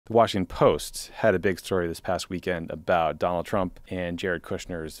The Washington Post had a big story this past weekend about Donald Trump and Jared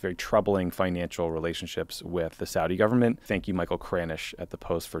Kushner's very troubling financial relationships with the Saudi government. Thank you, Michael Kranish at the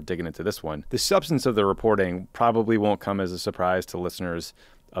Post, for digging into this one. The substance of the reporting probably won't come as a surprise to listeners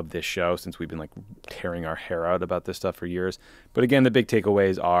of this show, since we've been like tearing our hair out about this stuff for years. But again, the big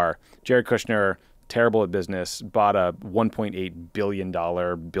takeaways are Jared Kushner, terrible at business, bought a $1.8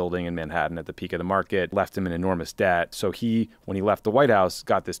 billion building in Manhattan at the peak of the market, left him in enormous debt. So he, when he left the White House,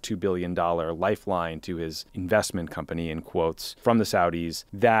 got this $2 billion lifeline to his investment company, in quotes, from the Saudis.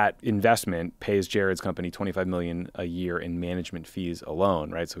 That investment pays Jared's company $25 million a year in management fees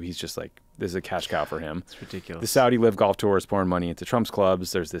alone, right? So he's just like, this is a cash cow for him. It's ridiculous. The Saudi Live Golf Tour is pouring money into Trump's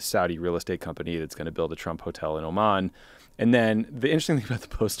clubs. There's this Saudi real estate company that's going to build a Trump hotel in Oman. And then the interesting thing about the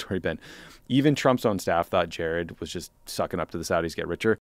Post story, Ben, even Trump's own staff thought Jared was just sucking up to the Saudis to get richer.